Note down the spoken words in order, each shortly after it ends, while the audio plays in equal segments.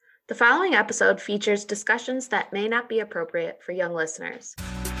The following episode features discussions that may not be appropriate for young listeners.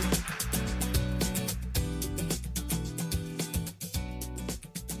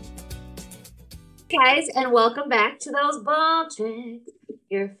 Guys, and welcome back to Those Ball Chicks,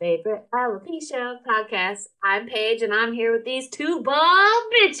 your favorite alopecia podcast. I'm Paige, and I'm here with these two bald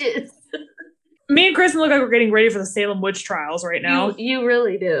bitches. Me and Kristen look like we're getting ready for the Salem witch trials right now. You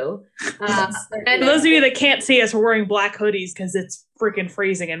really do. For those of you that can't see us, we're wearing black hoodies because it's freaking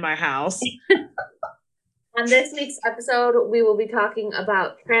freezing in my house. On this week's episode, we will be talking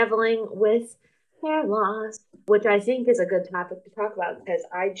about traveling with hair loss, which I think is a good topic to talk about because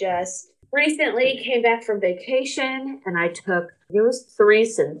I just recently came back from vacation and there was 3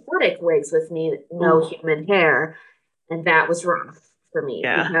 synthetic wigs with me, no human hair, and that was rough for me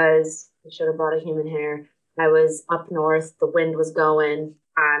because I should have bought a human hair. I was up north, the wind was going.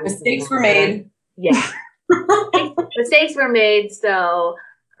 Mistakes were made. Yeah. Mistakes were made, so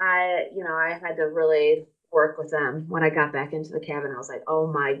I had to really work with them. When I got back into the cabin, I was like,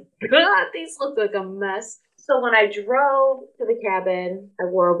 oh my God, these look like a mess. So when I drove to the cabin, I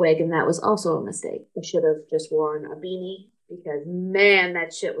wore a wig, and that was also a mistake. I should have just worn a beanie because, man,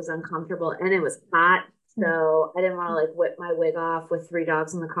 that shit was uncomfortable, and it was hot. So I didn't want to whip my wig off with 3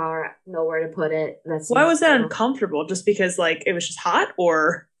 dogs in the car, nowhere to put it. Why was that uncomfortable? Just because it was just hot,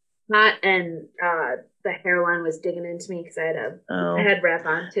 or hot, and the hairline was digging into me because I had a head wrap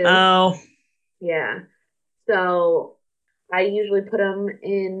on too. Oh, yeah. So I usually put them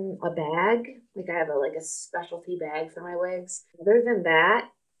in a bag. I have a specialty bag for my wigs. Other than that,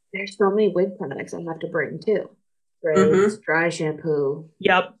 there's so many wig products I have to bring too. Braids, dry shampoo,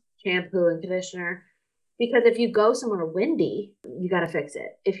 shampoo and conditioner. Because if you go somewhere windy, you got to fix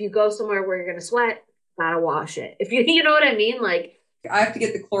it. If you go somewhere where you're going to sweat, got to wash it. If you know what I mean? I have to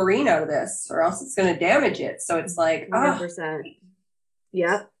get the chlorine out of this or else it's going to damage it. So it's 100%.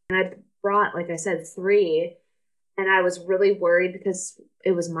 Yep. And I brought, like I said, 3. And I was really worried because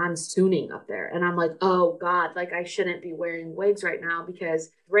it was monsooning up there. And I'm like, oh God, I shouldn't be wearing wigs right now because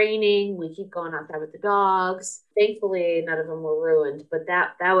it's raining. We keep going outside with the dogs. Thankfully, none of them were ruined. But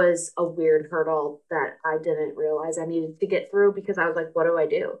that was a weird hurdle that I didn't realize I needed to get through because I was like, what do I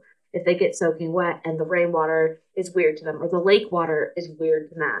do if they get soaking wet and the rainwater is weird to them or the lake water is weird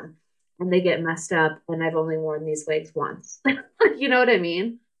to them and they get messed up and I've only worn these wigs once? You know what I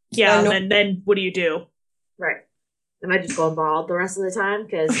mean? Yeah. And then what do you do? Right. Am I just going bald the rest of the time?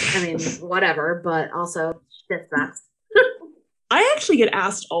 Because, whatever, but also shit sucks. I actually get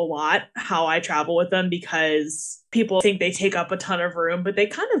asked a lot how I travel with them because people think they take up a ton of room, but they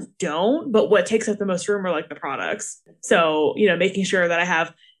kind of don't. But what takes up the most room are the products. So, making sure that I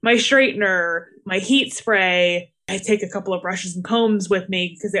have my straightener, my heat spray. I take a couple of brushes and combs with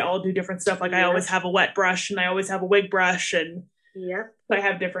me because they all do different stuff. I always have a wet brush and I always have a wig brush and I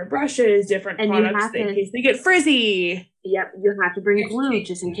have different brushes, different products in case they get frizzy. Yep. You have to bring glue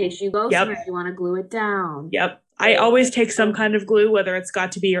just in case you go somewhere you want to glue it down. Yep. I always take some kind of glue, whether it's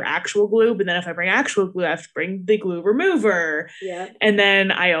got to be your actual glue, but then if I bring actual glue, I have to bring the glue remover. Yep. And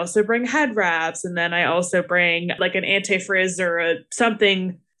then I also bring head wraps, and then I also bring an anti-frizz or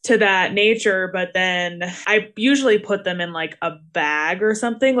something to that nature, but then I usually put them in a bag or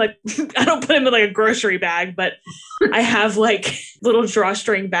something. I don't put them in a grocery bag, but I have little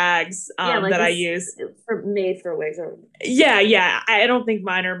drawstring bags that I use. Made for wigs. Yeah. I don't think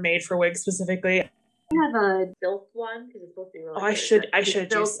mine are made for wigs specifically. I have a silk one because it's supposed to be really good. I should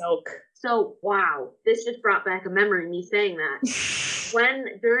do silk. So, wow, this just brought back a memory, me saying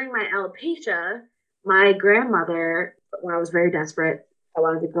that. During my alopecia, my grandmother, when I was very desperate, I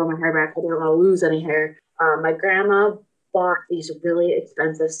wanted to grow my hair back. I didn't want to lose any hair. My grandma bought these really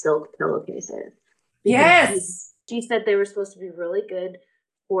expensive silk pillowcases. Yes. She said they were supposed to be really good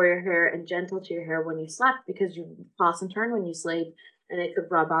for your hair and gentle to your hair when you slept because you toss and turn when you sleep and it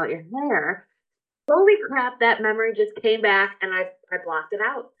could rub out your hair. Holy crap, that memory just came back and I blocked it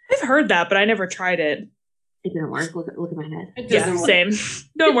out. I've heard that, but I never tried it. It didn't work. Look at my head. It doesn't work. Same.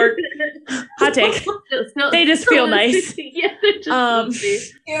 Don't work. Hot take. They just feel nice. Yeah,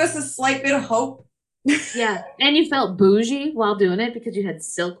 give us a slight bit of hope. Yeah, and you felt bougie while doing it because you had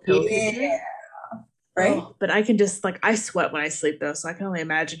silk pillowcases. Yeah. Right. Oh, but I can just I sweat when I sleep though, so I can only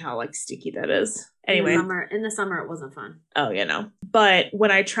imagine how sticky that is. Anyway, in the summer it wasn't fun. Oh, But when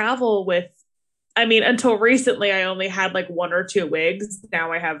I travel until recently I only had 1 or 2 wigs.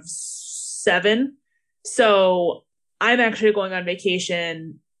 Now I have 7. So I'm actually going on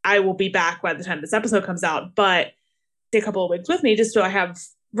vacation. I will be back by the time this episode comes out, but take a couple of wigs with me just so I have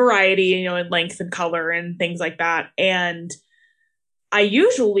variety, in length and color and things like that. And I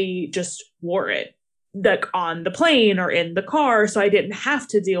usually just wore it like on the plane or in the car. So I didn't have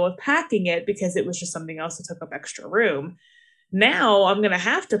to deal with packing it because it was just something else that took up extra room. Now I'm going to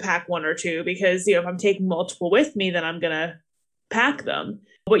have to pack one or two because, if I'm taking multiple with me, then I'm going to pack them.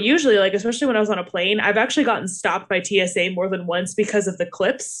 But usually, like, especially when I was on a plane, I've actually gotten stopped by TSA more than once because of the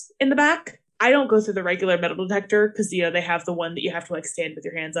clips in the back. I don't go through the regular metal detector because, they have the one that you have to like stand with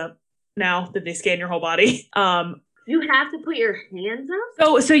your hands up now that they scan your whole body. You have to put your hands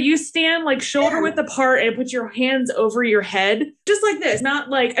up? So you stand like shoulder width apart and put your hands over your head, just like this. Not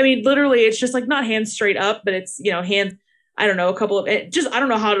like, literally, it's just like not hands straight up, but it's, hands, I don't know, a couple of it. Just, I don't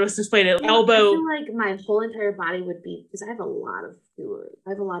know how to explain it. Elbow. I feel like my whole entire body would be, because I have a lot of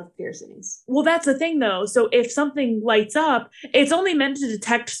piercings. Well, that's the thing though. So if something lights up, it's only meant to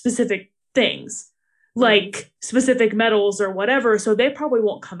detect specific things, like specific metals or whatever. So they probably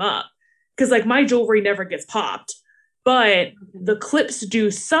won't come up because like my jewelry never gets popped. But the clips do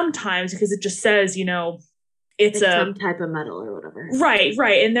sometimes because it just says, it's some type of metal or whatever. Right.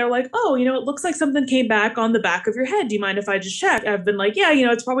 And they're like, oh, it looks like something came back on the back of your head. Do you mind if I just check? I've been like, yeah,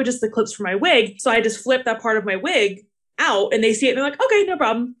 it's probably just the clips for my wig. So I just flip that part of my wig out and they see it and they're like, okay, no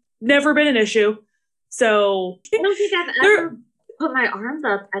problem. Never been an issue. So I don't think I've ever put my arms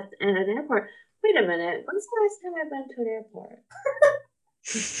up at an airport. Wait a minute. When's the last time I've been to an airport?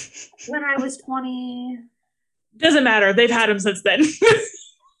 When I was 20. Doesn't matter. They've had them since then.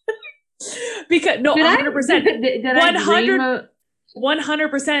 Because 100%.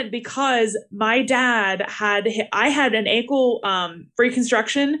 100% because my dad I had an ankle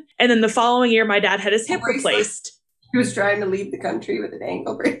reconstruction, and then the following year my dad had his hip replaced. He was trying to leave the country with an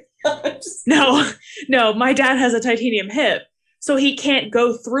ankle bracelet. No, my dad has a titanium hip. So he can't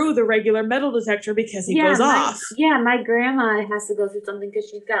go through the regular metal detector because he goes off. Yeah, my grandma has to go through something because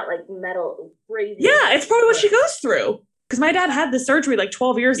she's got like metal crazy. Yeah, it's probably what she goes through. Because my dad had the surgery like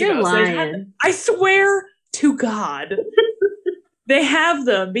 12 years You're ago. lying. So I swear to God, they have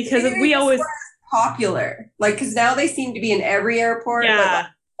them because we always popular. Like, because now they seem to be in every airport. Yeah,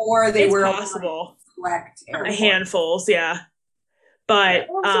 or they were possible. Select handfuls. Yeah, but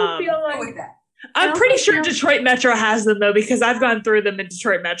I feel like that. I'm pretty sure Detroit Metro has them though because I've gone through them in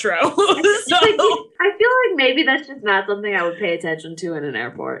Detroit Metro. So I feel like maybe that's just not something I would pay attention to in an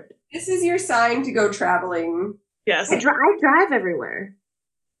airport. This is your sign to go traveling. Yes. I drive everywhere.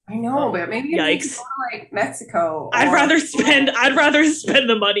 I know, but maybe you need to go to like Mexico. I'd rather spend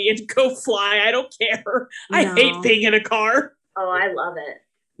the money and go fly. I don't care. No. I hate being in a car. Oh, I love it.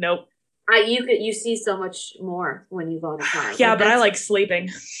 Nope. You see so much more when you go in a car. Yeah, but I like sleeping.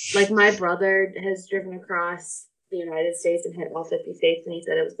 Like my brother has driven across the United States and hit all 50 states, and he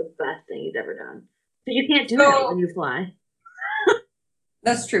said it was the best thing he's ever done. But you can't do that when you fly.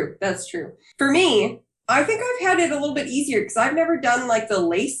 That's true. For me, I think I've had it a little bit easier because I've never done like the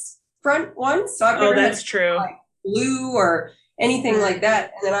lace front one. So I've never that's true. Like glue or anything like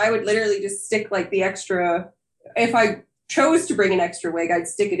that. And then I would literally just stick like the extra, if I chose to bring an extra wig, I'd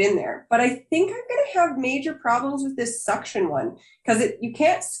stick it in there. But I think I'm going to have major problems with this suction one because you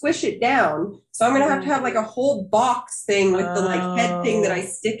can't squish it down. So I'm going to have like a whole box thing with the like head thing that I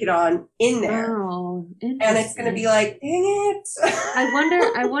stick it on in there. Oh, and it's going to be like, dang it.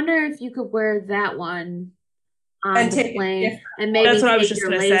 I wonder if you could wear that one on the plane and maybe that's what I was just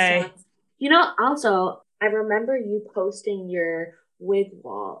going to say. Also, I remember you posting your wig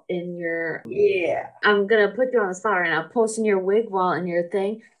wall in your I'm gonna put you on the spot right now, posting your wig wall in your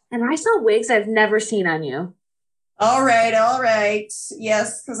thing, and I saw wigs I've never seen on you. All right.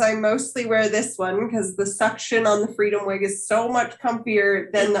 Yes, because I mostly wear this one because the suction on the Freedom wig is so much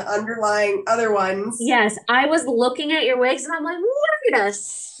comfier than the underlying other ones. Yes, I was looking at your wigs and I'm like, wait a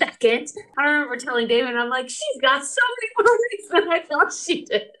second. I remember telling David, I'm like, she's got so many more wigs than I thought she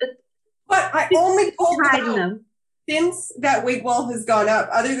did. But I only pulled them since that wig wall has gone up.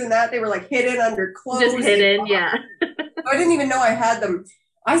 Other than that, they were like hidden under clothes. Just hidden, yeah. I didn't even know I had them.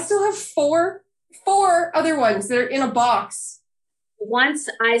 I still have four other ones that are in a box. Once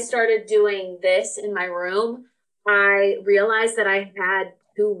I started doing this in my room, I realized that I had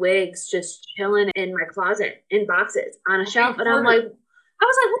 2 wigs just chilling in my closet in boxes on a shelf. And I was like,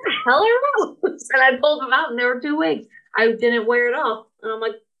 what the hell are those? And I pulled them out and there were 2 wigs. I didn't wear it all. And I'm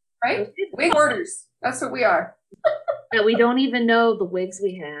like, right? Wig orders. That's what we are. Yeah, we don't even know the wigs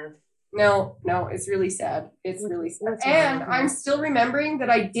we have. No, it's really sad. It's really sad. And I'm still remembering that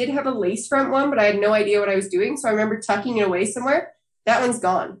I did have a lace front one, but I had no idea what I was doing. So I remember tucking it away somewhere. That one's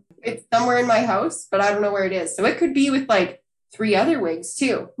gone. It's somewhere in my house, but I don't know where it is. So it could be with like 3 other wigs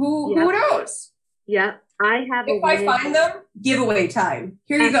too. Who knows? Yeah, I have if I find them, giveaway time.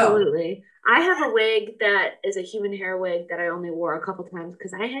 Here you go. Absolutely. I have a wig that is a human hair wig that I only wore a couple times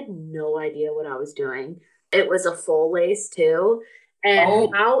because I had no idea what I was doing. It was a full lace too. And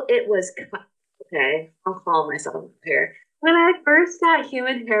how it was cut. Okay, I'll call myself here. When I first got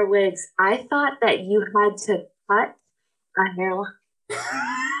human hair wigs, I thought that you had to cut a hairline.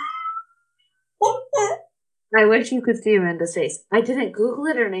 I wish you could see Amanda's face. I didn't Google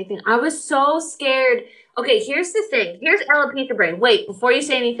it or anything. I was so scared. Okay, here's the thing. Here's alopecia brain. Wait, before you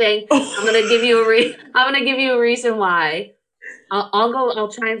say anything, I'm gonna give you a reason why.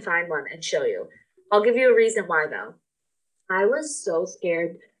 I'll try and find one and show you. I'll give you a reason why though. I was so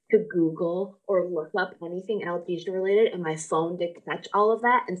scared to Google or look up anything alopecia related, and my phone did catch all of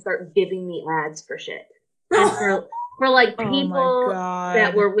that and start giving me ads for shit. And for like people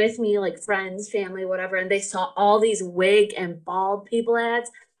that were with me, like friends, family, whatever, and they saw all these wig and bald people ads.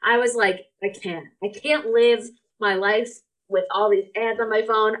 I was like, I can't live my life with all these ads on my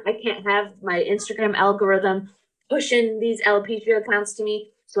phone. I can't have my Instagram algorithm pushing these alopecia accounts to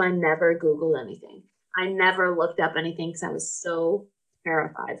me. So I never Googled anything. I never looked up anything because I was so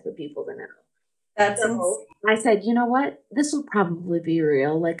terrified for people to know. That's so I said, you know what? This will probably be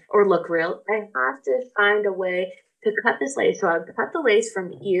real, like, or look real. I have to find a way to cut this lace. So I cut the lace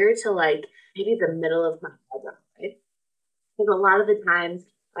from here to like maybe the middle of my eyebrow, right? Because a lot of the times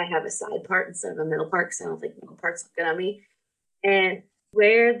I have a side part instead of a middle part because I don't think middle parts look good on me. And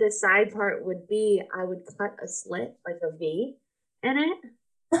where the side part would be, I would cut a slit, like a V in it.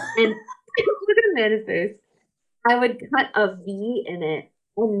 And look at Amanda's face. I would cut a V in it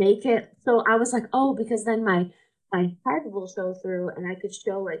and make it so I was like, oh, because then my head will show through and I could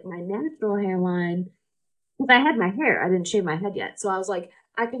show like my natural hairline. Because I had my hair. I didn't shave my head yet. So I was like,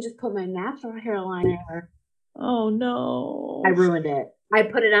 I can just put my natural hairline there. Oh no. I ruined it. I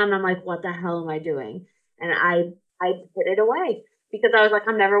put it on and I'm like, what the hell am I doing? And I put it away because I was like,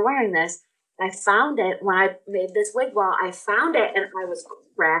 I'm never wearing this. I found it when I made this wig wall. I found it and I was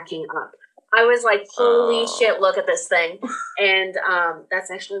cracking up. I was like, holy shit, look at this thing. And that's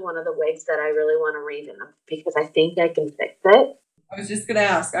actually one of the wigs that I really want to revamp because I think I can fix it. I was just going to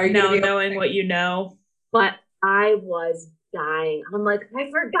ask. Are you now knowing what you know? But I was dying. I'm like,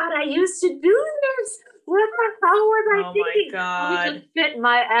 I forgot I used to do this. What the hell was I thinking? Oh my God. I just fit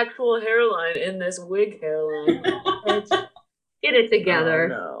my actual hairline in this wig hairline. Get it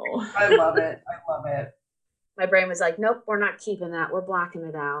together. Oh, no. I love it. I love it. My brain was like, nope, we're not keeping that. We're blocking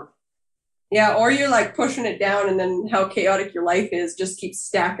it out. Yeah, or you're like pushing it down and then how chaotic your life is just keeps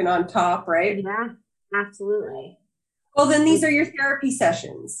stacking on top, right? Yeah, absolutely. Well, then these are your therapy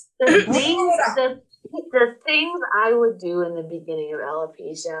sessions. The things I would do in the beginning of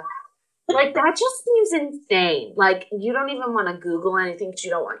alopecia, like that just seems insane. Like you don't even want to Google anything because you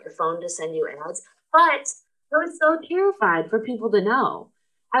don't want your phone to send you ads. But I was so terrified for people to know.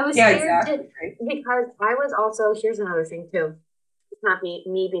 I was scared because I was also, here's another thing too. It's not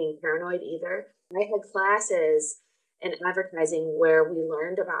me being paranoid either. I had classes in advertising where we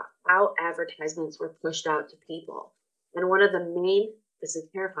learned about how advertisements were pushed out to people. And this is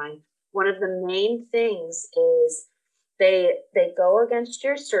terrifying, one of the main things is they go against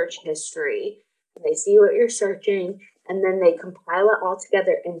your search history, they see what you're searching, and then they compile it all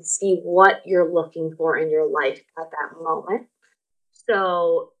together and see what you're looking for in your life at that moment.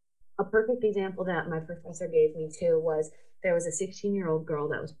 So a perfect example that my professor gave me too was there was a 16-year-old girl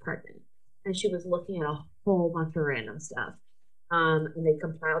that was pregnant and she was looking at a whole bunch of random stuff. And they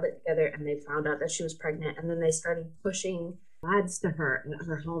compiled it together and they found out that she was pregnant. And then they started pushing ads to her at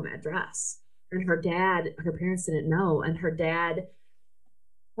her home address. And her parents didn't know. And her dad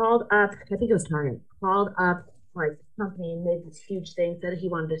called up, I think it was Target, called up like the company and made this huge thing, said he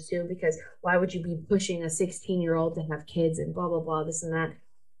wanted to sue because why would you be pushing a 16-year-old to have kids and blah, blah, blah, this and that.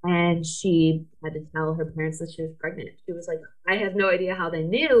 And she had to tell her parents that she was pregnant. She was like, I have no idea how they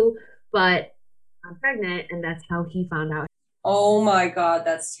knew, but I'm pregnant. And that's how he found out. Oh my God,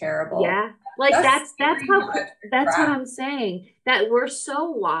 that's terrible. Yeah. Like that's what I'm saying. That we're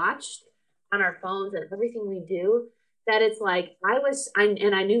so watched on our phones and everything we do that it's like I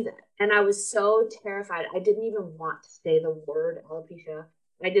knew that. And I was so terrified. I didn't even want to say the word alopecia.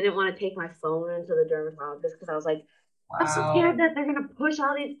 I didn't want to take my phone into the dermatologist because I was like, I'm so scared that they're gonna push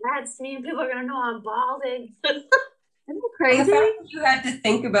all these ads to me and people are gonna know I'm balding. Isn't that crazy? The fact that you had to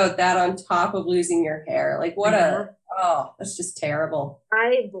think about that on top of losing your hair, like that's just terrible.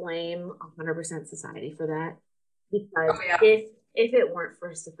 I blame 100% society for that because if it weren't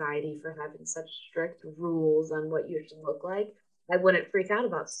for society for having such strict rules on what you should look like, I wouldn't freak out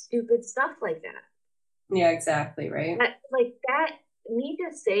about stupid stuff like that. Yeah, exactly, right. Me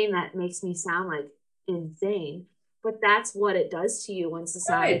just saying that makes me sound like insane. But that's what it does to you when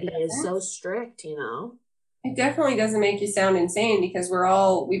society Right. is so strict, you know? It definitely doesn't make you sound insane because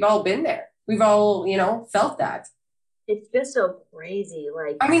we've all been there. We've all, felt that. It's just so crazy.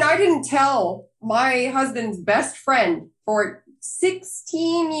 Like, I mean, I didn't tell my husband's best friend for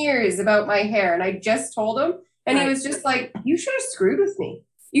 16 years about my hair, and I just told him, and he Right. was just like, "You should have screwed with me.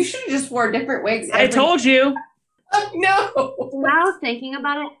 You should have just wore different wigs." I told you. No. now thinking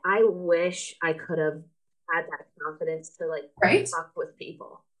about it, I wish I could have had that confidence to like Right? talk with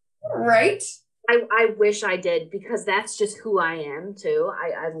people. Right? I wish I did because that's just who I am too.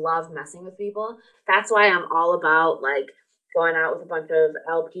 I love messing with people. That's why I'm all about like going out with a bunch of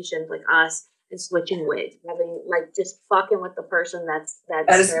alopecians like us and switching wigs, having like just fucking with the person That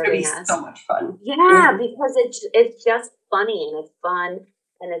that's is going to be serving us. so much fun. Yeah, because it's just funny and it's fun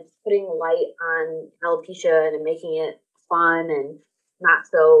and it's putting light on alopecia and making it fun and not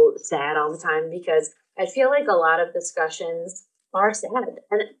so sad all the time because I feel like a lot of discussions are sad.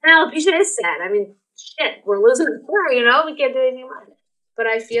 And alopecia is sad. I mean, shit, we're losing hair, you know? We can't do anything about it. But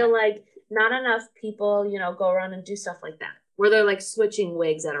I feel like not enough people, you know, go around and do stuff like that. Where they're like switching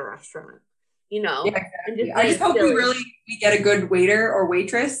wigs at a restaurant, you know? Yeah, And exactly. I just being hope silly. we get a good waiter or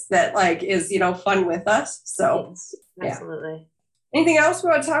waitress that like is, fun with us. So Yes, yeah. absolutely. Anything else we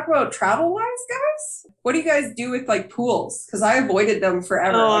want to talk about travel wise, guys? What do you guys do with like pools? Because I avoided them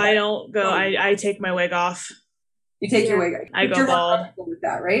forever. Oh, Like, I don't go. I take my wig off. you take your Yeah. wig. I But go you're more bald. comfortable with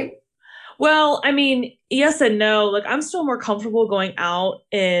that, right? Well, I mean, yes and no. Like, I'm still more comfortable going out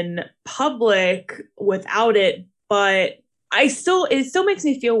in public without it, but it still makes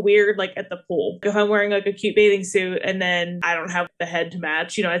me feel weird, like at the pool. If I'm wearing like a cute bathing suit and then I don't have the head to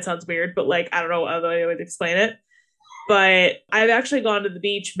match, it sounds weird, but like, I don't know other way to explain it. But I've actually gone to the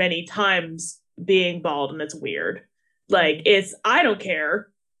beach many times being bald and it's weird. Like, I don't care,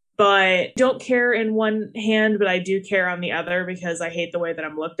 but don't care in one hand, but I do care on the other because I hate the way that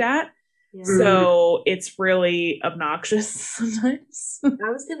I'm looked at. Yeah. So it's really obnoxious sometimes. I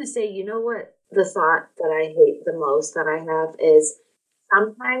was gonna say, you know what the thought that I hate the most that I have is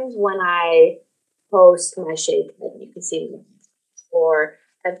sometimes when I post my shaved head, you can see me, or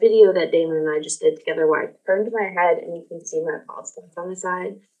a video that Damon and I just did together where I turned my head and you can see my bald spots on the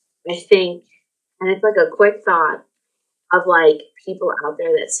side. I think, and it's like a quick thought of like people out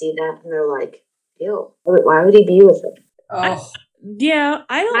there that see that and they're like, ew, why would he be with her? Oh, Yeah,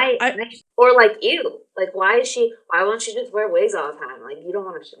 Or like you, like why won't she just wear wigs all the time? Like you don't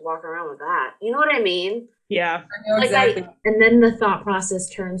want to walk around with that. You know what I mean? yeah. I know Like exactly. and then the thought process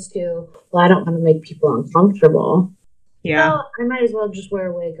turns to, well, I don't want to make people uncomfortable. Yeah. So I might as well just wear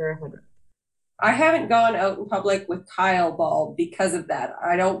a wig or a head wrap. I haven't gone out in public with Kyle bald because of that.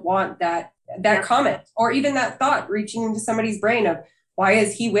 I don't want that Yeah. comment or even that thought reaching into somebody's brain of why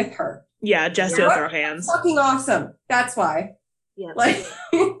is he with her? Yeah, Jesse will throw hands. Fucking awesome. That's why. Yeah. Like,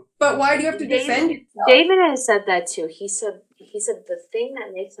 but why do you have to defend yourself? David has said that too. He said the thing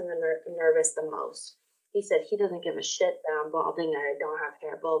that makes him nervous the most. He said he doesn't give a shit that I'm balding and I don't have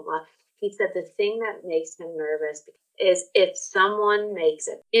hair, blah, blah. He said the thing that makes him nervous is if someone makes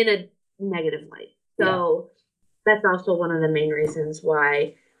it in a negative light. So that's also one of the main reasons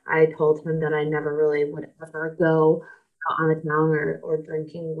why I told him that I never really would ever go out on the town or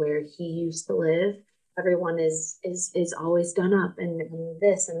drinking where he used to live. Everyone is always done up and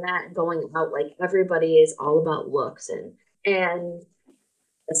this and that going out. Like everybody is all about looks and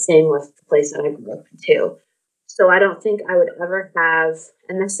the same with the place that I grew up too. So I don't think I would ever have,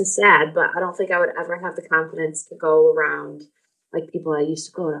 and this is sad, but I don't think I would ever have the confidence to go around like people I used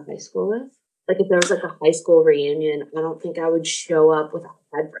to go to high school with. Like if there was like a high school reunion, I don't think I would show up with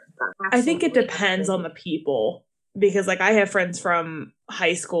a head wrap. I think it depends on the people because like I have friends from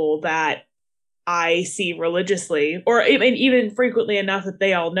high school that I see religiously or even frequently enough that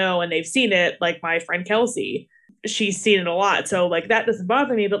they all know and they've seen it, like my friend Kelsey. She's seen it a lot. So like that doesn't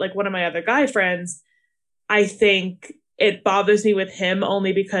bother me, but like one of my other guy friends, I think it bothers me with him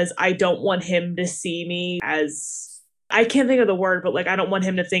only because I don't want him to see me as I can't think of the word, but like I don't want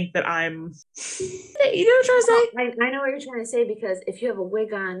him to think that I'm. You know what I'm trying to say? I know what you're trying to say because if you have a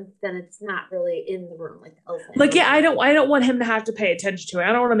wig on, then it's not really in the room like the elephant. Like yeah, I don't want him to have to pay attention to it.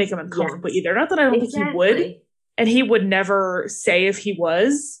 I don't want to make him uncomfortable either. Not that I don't think he would, and he would never say if he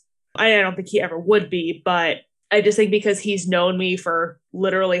was. I don't think he ever would be, but I just think because he's known me for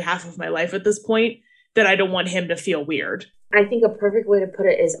literally half of my life at this point, that I don't want him to feel weird. I think a perfect way to put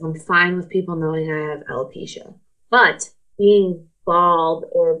it is I'm fine with people knowing I have alopecia. But being bald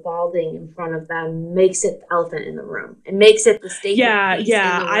or balding in front of them makes it the elephant in the room. It makes it the statement.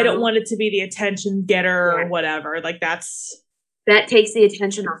 Yeah. I don't want it to be the attention getter or whatever. Like that takes the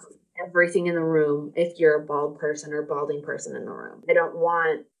attention off of everything in the room if you're a bald person or balding person in the room. I don't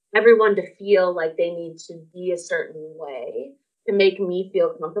want everyone to feel like they need to be a certain way to make me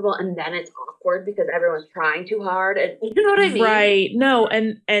feel comfortable, and then it's awkward because everyone's trying too hard, and you know what I mean? Right. No,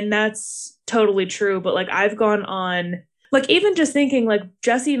 and that's totally true. But like I've gone on, like even just thinking, like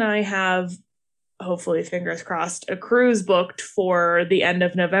Jesse and I have, hopefully fingers crossed, a cruise booked for the end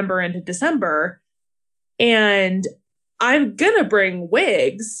of November into December. And I'm gonna bring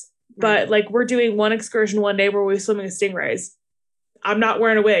wigs, but like we're doing one excursion one day where we're swimming with stingrays. I'm not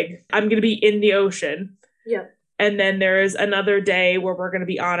wearing a wig. I'm gonna be in the ocean. Yep. And then there's another day where we're going to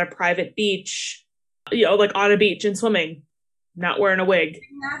be on a private beach, you know, like on a beach and swimming, not wearing a wig.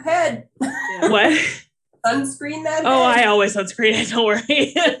 That head. Yeah. What? Sunscreen that head. Oh, I always sunscreen it. Don't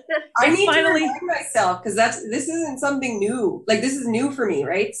worry. I need to remind myself because this isn't something new. Like this is new for me,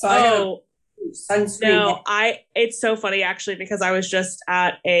 right? So I gotta sunscreen. No, it's so funny actually because I was just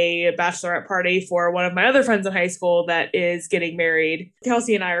at a bachelorette party for one of my other friends in high school that is getting married.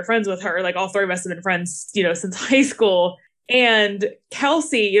 Kelsey and I are friends with her. Like all three of us have been friends, you know, since high school. And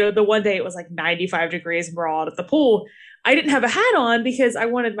Kelsey, you know, the one day it was like 95 degrees and we're all out at the pool. I didn't have a hat on because I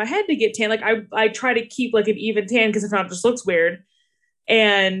wanted my head to get tan. Like I try to keep like an even tan because if not, it just looks weird.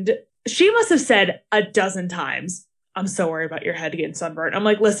 And she must have said a dozen times, I'm so worried about your head getting sunburned. I'm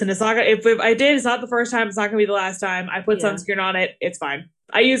like, listen, it's not gonna, if I did, it's not the first time. It's not gonna be the last time. I put sunscreen on it. It's fine.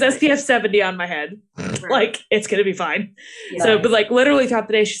 I use SPF 70 on my head. Right. Like, it's gonna be fine. Yeah. So, but like literally throughout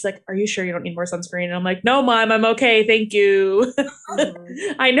the day, she's like, are you sure you don't need more sunscreen? And I'm like, no, Mom, I'm okay. Thank you.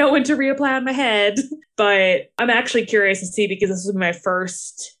 Mm-hmm. I know when to reapply on my head. But I'm actually curious to see because this was my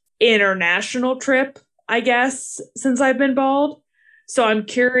first international trip, I guess, since I've been bald. So I'm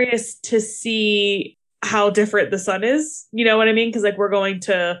curious to see how different the sun is, you know what I mean? Because like we're going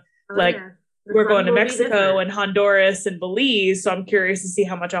to we're going to Mexico and Honduras and Belize, so I'm curious to see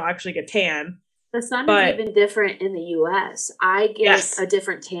how much I'll actually get tan. The sun is even different in the U.S. I get a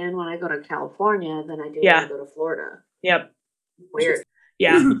different tan when I go to California than I do when I go to Florida. Yep. Weird.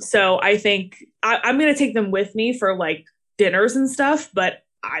 Yeah. So I think I'm gonna take them with me for like dinners and stuff, but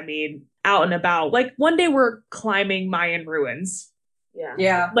I mean out and about. Like one day we're climbing Mayan ruins.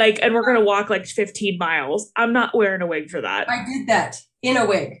 Yeah. Like, and we're going to walk like 15 miles. I'm not wearing a wig for that. I did that in a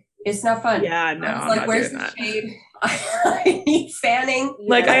wig. It's not fun. Yeah, no. I was like, where's the shade? I need fanning.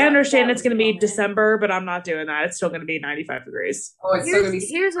 Like, I understand it's going to be December, but I'm not doing that. It's still going to be 95 degrees. Oh, it's still going to be.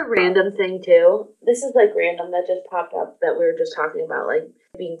 Here's a random thing, too. This is like random that just popped up that we were just talking about, like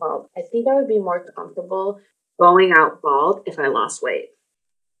being bald. I think I would be more comfortable going out bald if I lost weight.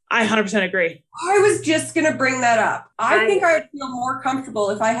 I 100% agree. I was just going to bring that up. I think I would feel more comfortable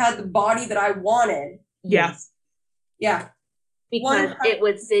if I had the body that I wanted. Yeah. Yeah. Because it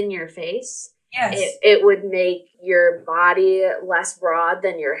would thin your face. Yes. It would make your body less broad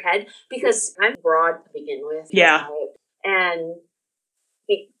than your head because I'm broad to begin with. Yeah. And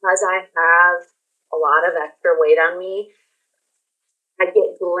because I have a lot of extra weight on me, I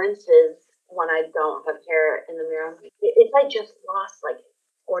get glimpses when I don't have hair in the mirror. If I just lost like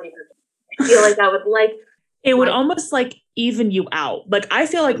 40%. I feel like I would like it would almost like even you out. Like I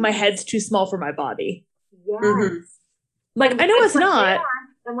feel like my head's too small for my body. Yes. Mm-hmm. Like I know it's not.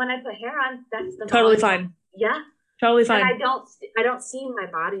 And when I put hair on, that's the totally fine. Yeah. Totally fine. And I don't see my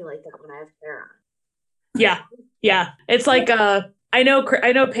body like that when I have hair on. Yeah. Yeah. It's like I know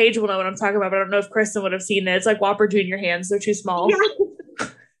Paige will know what I'm talking about, but I don't know if Kristen would have seen it. It's like Whopper Jr. hands, they're too small. Yeah.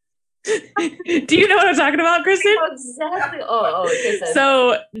 Do you know what I'm talking about, Kristen? Exactly.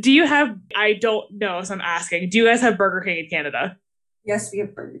 So do you have, I don't know, so I'm asking, do you guys have Burger King in Canada? Yes, we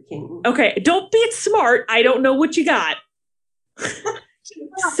have Burger King. Okay, don't be smart. I don't know what you got.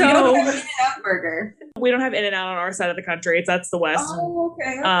 So we don't have In-N-Out Burger. We don't have In-N-Out on our side of the country. That's the West. Oh,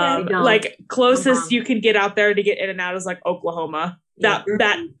 okay. Like closest you can get out there to get In-N-Out is like Oklahoma. That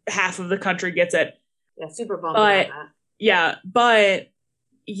half of the country gets it. Yeah, super bummed about that. Yeah, but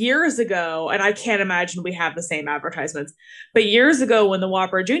years ago, and I can't imagine we have the same advertisements, but years ago when the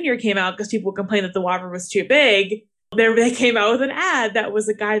Whopper Jr. came out, because people complained that the Whopper was too big, they came out with an ad that was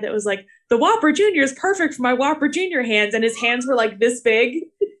a guy that was like, the Whopper Jr. is perfect for my Whopper Jr. hands, and his hands were like this big,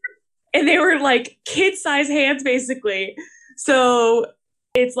 and they were like kid-size hands, basically. So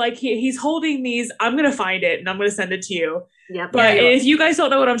it's like he's holding these. I'm going to find it, and I'm going to send it to you. Yep. But if you guys don't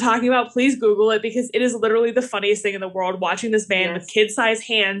know what I'm talking about, please Google it because it is literally the funniest thing in the world watching this man with kid-sized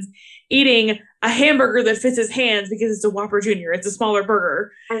hands eating a hamburger that fits his hands because it's a Whopper Jr. It's a smaller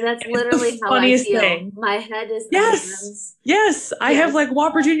burger. And that's literally how I feel. Thing. My head is hands. Yes. I have like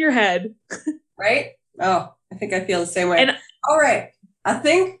Whopper Jr. head. Right? Oh, I think I feel the same way. And all right. I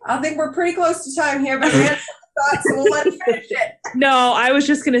think we're pretty close to time here, but thought, so we'll let him finish it. No, I was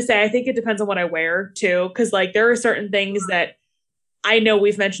just gonna say I think it depends on what I wear too, because like there are certain things that I know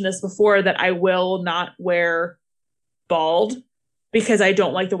we've mentioned this before that I will not wear bald because I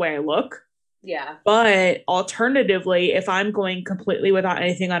don't like the way I look. Yeah. But alternatively, if I'm going completely without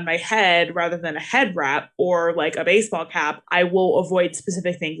anything on my head rather than a head wrap or like a baseball cap, I will avoid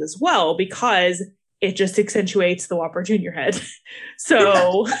specific things as well because it just accentuates the Whopper Jr. head.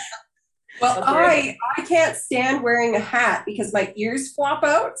 So well, I can't stand wearing a hat because my ears flop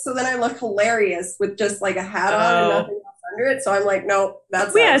out. So then I look hilarious with just like a hat on and nothing else under it. So I'm like, no,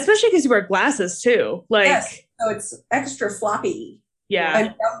 that's yeah, especially because you wear glasses too. Like, yes, so it's extra floppy. Yeah. I'm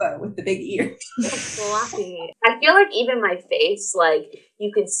Dumbo with the big ears. Floppy. I feel like even my face, like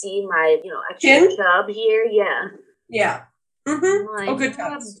you can see my, extra chub here. Yeah. Yeah. Mm-hmm. Like, good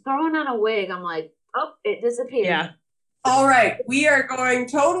times. Throwing on a wig, I'm like, oh, it disappeared. Yeah. All right. We are going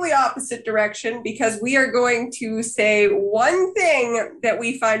totally opposite direction because we are going to say one thing that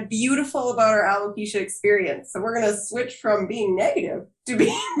we find beautiful about our alopecia experience. So we're going to switch from being negative to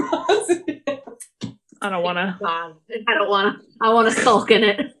being positive. I don't want to. I want to sulk in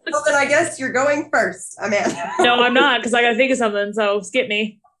it. Well, then I guess you're going first, Amanda. No, I'm not because I got to think of something. So skip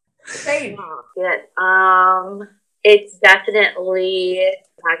me. Hey. Oh, shit. It's definitely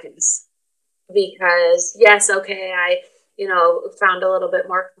practice because yes, okay, I found a little bit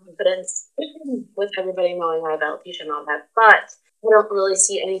more confidence with everybody knowing I have alopecia and all that, but I don't really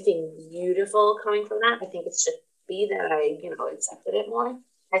see anything beautiful coming from that. I think it's just be that I accepted it more.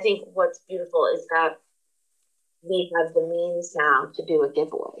 I think what's beautiful is that we have the means now to do a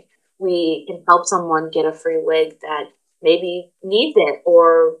giveaway. We can help someone get a free wig that maybe needs it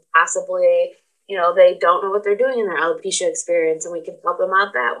or possibly, they don't know what they're doing in their alopecia experience and we can help them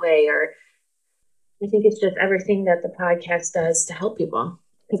out that way. Or I think it's just everything that the podcast does to help people.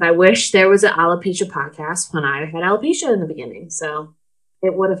 Because I wish there was an alopecia podcast when I had alopecia in the beginning. So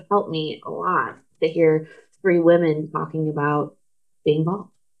it would have helped me a lot to hear 3 women talking about being bald.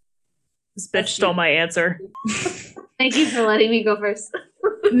 This bitch stole my answer. Thank you for letting me go first.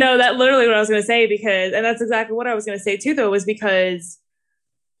 No, that's literally what I was going to say and that's exactly what I was going to say too, though, was because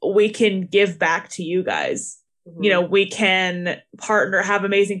we can give back to you guys. Mm-hmm. We can have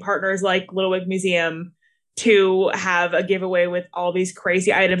amazing partners like Little Wig Museum to have a giveaway with all these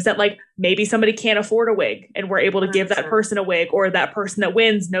crazy items that like maybe somebody can't afford a wig and we're able to 100%. Give that person a wig, or that person that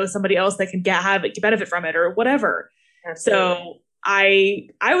wins knows somebody else that can benefit from it or whatever. Absolutely. So I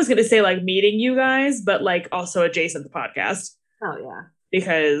was going to say like meeting you guys, but like also adjacent to the podcast. Oh yeah.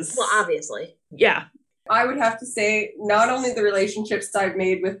 Because obviously. Yeah. I would have to say not only the relationships I've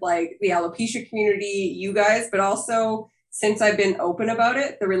made with like the alopecia community, you guys, but also since I've been open about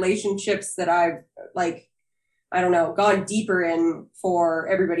it, the relationships that I've like, I don't know, gone deeper in for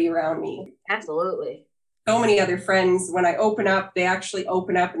everybody around me. Absolutely. So many other friends, when I open up, they actually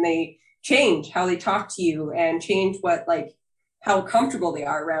open up and they change how they talk to you and change how comfortable they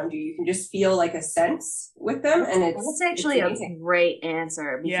are around you. You can just feel like a sense with them. And that's actually a great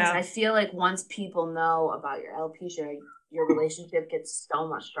answer because I feel like once people know about your alopecia, your relationship gets so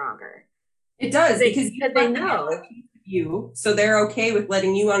much stronger. It does because they know you, so they're okay with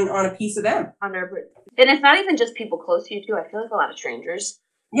letting you on a piece of them. 100%. And it's not even just people close to you too. I feel like a lot of strangers.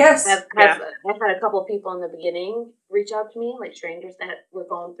 Yes. I've had a couple of people in the beginning reach out to me, like strangers that were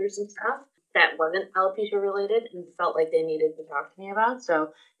going through some stuff that wasn't alopecia related and felt like they needed to talk to me about.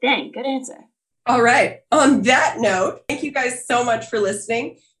 So, dang, good answer. All right. On that note, thank you guys so much for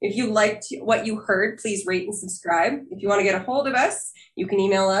listening. If you liked what you heard, please rate and subscribe. If you want to get a hold of us, you can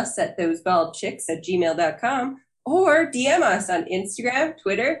email us at thosebaldchicks@gmail.com or DM us on Instagram,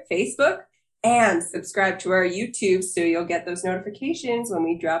 Twitter, Facebook, and subscribe to our YouTube so you'll get those notifications when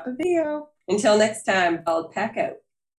we drop a video. Until next time, Bald Pack out.